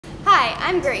Hi,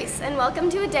 I'm Grace, and welcome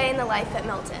to a day in the life at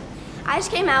Milton. I just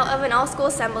came out of an all-school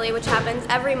assembly, which happens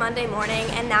every Monday morning,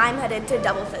 and now I'm headed to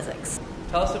double physics.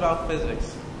 Tell us about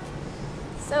physics.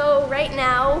 So right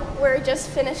now, we're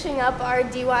just finishing up our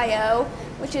DYO,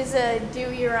 which is a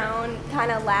do-your-own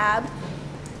kind of lab.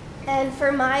 And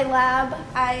for my lab,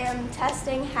 I am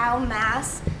testing how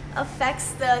mass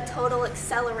affects the total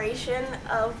acceleration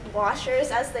of washers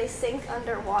as they sink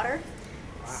underwater.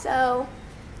 So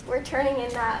we're turning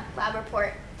in that lab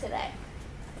report today.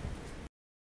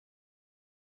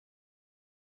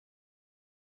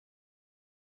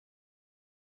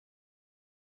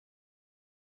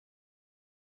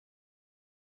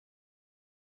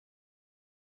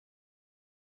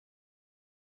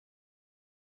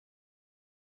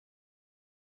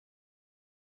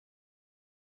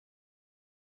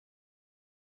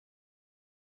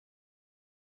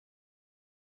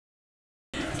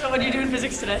 So what do you do in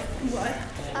physics today? What?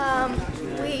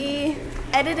 We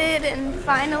edited and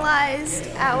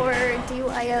finalized our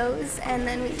DYOs, and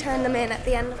then we turned them in at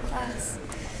the end of class.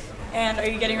 And are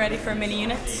you getting ready for mini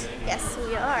units? Yes,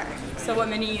 we are. So what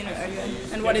mini unit are you in?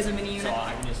 And what is a mini unit?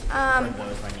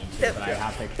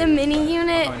 The mini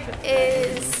unit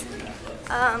is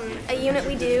a unit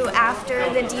we do after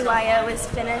the DYO is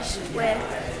finished with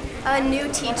a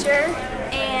new teacher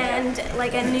and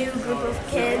like a new group of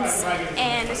kids,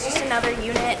 and it's just another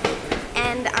unit,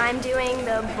 and I'm doing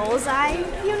the bullseye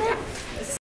unit.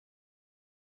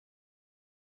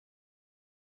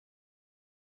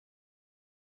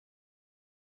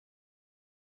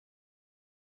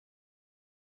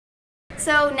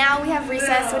 So now we have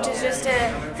recess, which is just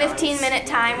a 15-minute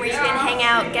time where you can hang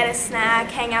out, get a snack,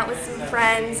 hang out with some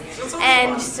friends,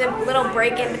 and just a little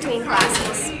break in between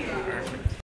classes.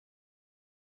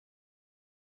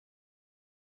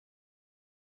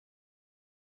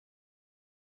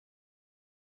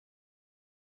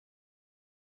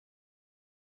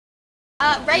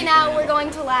 Right now we're going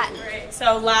to Latin. Great.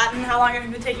 So Latin, how long have you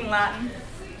been taking Latin?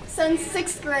 Since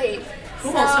 6th grade.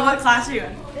 Cool, so what class are you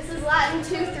in? This is Latin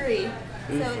 2-3.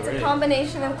 So it's a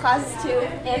combination of classes 2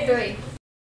 and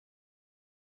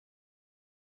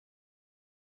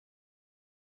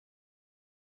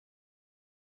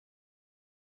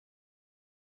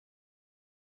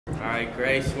 3. Alright,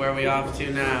 Grace, where are we off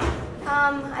to now?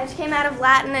 I just came out of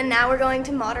Latin, and now we're going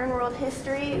to modern world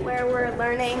history, where we're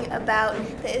learning about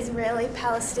the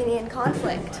Israeli-Palestinian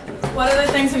conflict. What other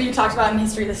things have you talked about in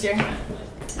history this year?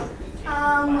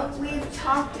 We've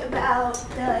talked about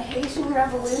the Haitian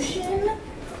Revolution,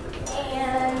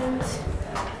 and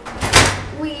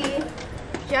we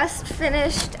just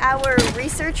finished our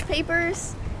research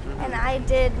papers, and I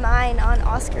did mine on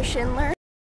Oskar Schindler.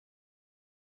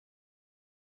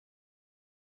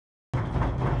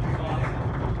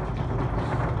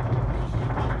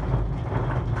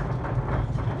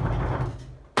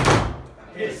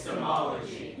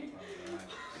 Epistemology.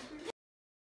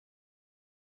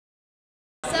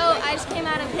 So I just came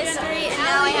out of history, and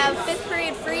now I have 5th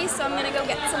period free, so I'm going to go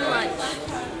get some lunch.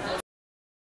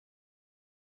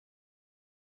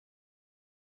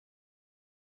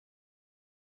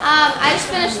 I just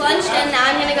finished lunch, and now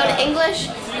I'm going to go to English.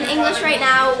 In English right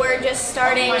now, we're just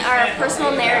starting our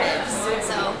personal narratives,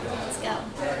 so let's go.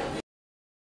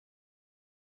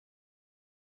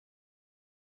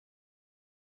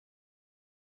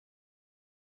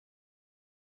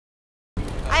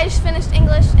 I just finished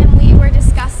English, and we were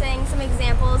discussing some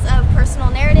examples of personal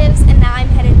narratives, and now I'm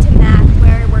headed to math,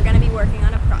 where we're going to be working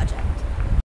on a project.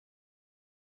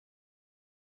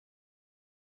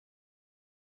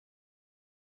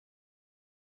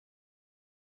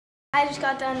 I just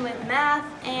got done with math,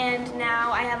 and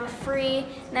now I have a free,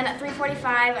 and then at 3:45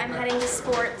 I'm heading to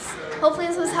sports. Hopefully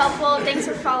this was helpful. Thanks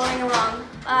for following along.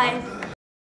 Bye.